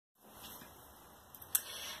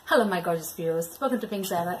Hello my gorgeous viewers, welcome to Pink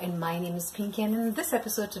Zairas and my name is Pinky, and in this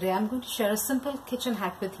episode today I'm going to share a simple kitchen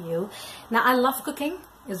hack with you. Now I love cooking.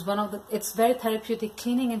 It's very therapeutic.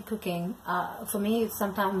 Cleaning and cooking for me, it's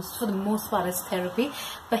sometimes, for the most part, it's therapy.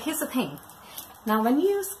 But here's the thing. Now when you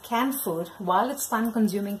use canned food, while it's time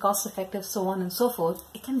consuming, cost effective, so on and so forth,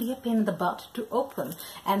 it can be a pain in the butt to open.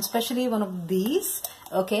 And especially one of these,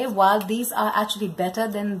 okay, while these are actually better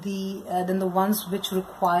than the ones which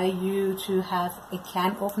require you to have a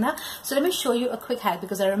can opener. So let me show you a quick hack,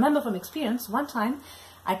 because I remember from experience, one time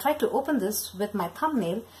I tried to open this with my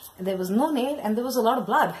thumbnail and there was no nail and there was a lot of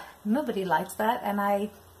blood. Nobody likes that, and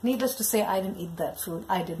needless to say, I didn't eat that food.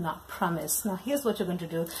 I did not, promise. Now here's what you're going to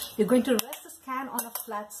do. You're going to rest this can on a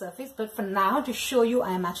flat surface, but for now, to show you,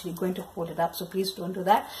 I am actually going to hold it up, so please don't do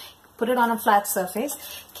that. Put it on a flat surface.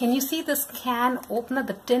 Can you see this can opener,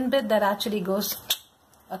 the tin bit that actually goes?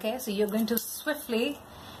 Okay, so you're going to swiftly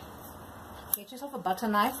get yourself a butter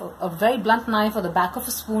knife or a very blunt knife or the back of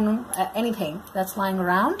a spoon, anything that's lying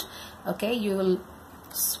around. Okay, you will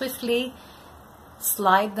swiftly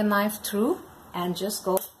slide the knife through and just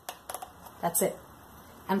go. That's it.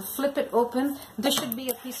 And flip it open. This should be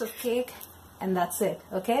a piece of cake, and that's it.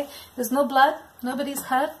 Okay, there's no blood, nobody's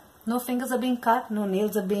hurt, no fingers are being cut, no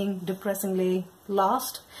nails are being depressingly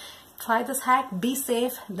lost. Try this hack. Be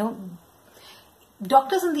safe.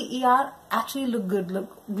 Doctors in the ER actually look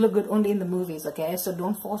good only in the movies, okay? So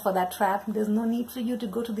don't fall for that trap. There's no need for you to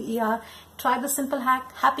go to the ER. Try the simple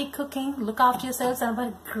hack. Happy cooking. Look after yourselves and have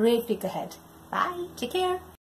a great week ahead. Bye. Take care.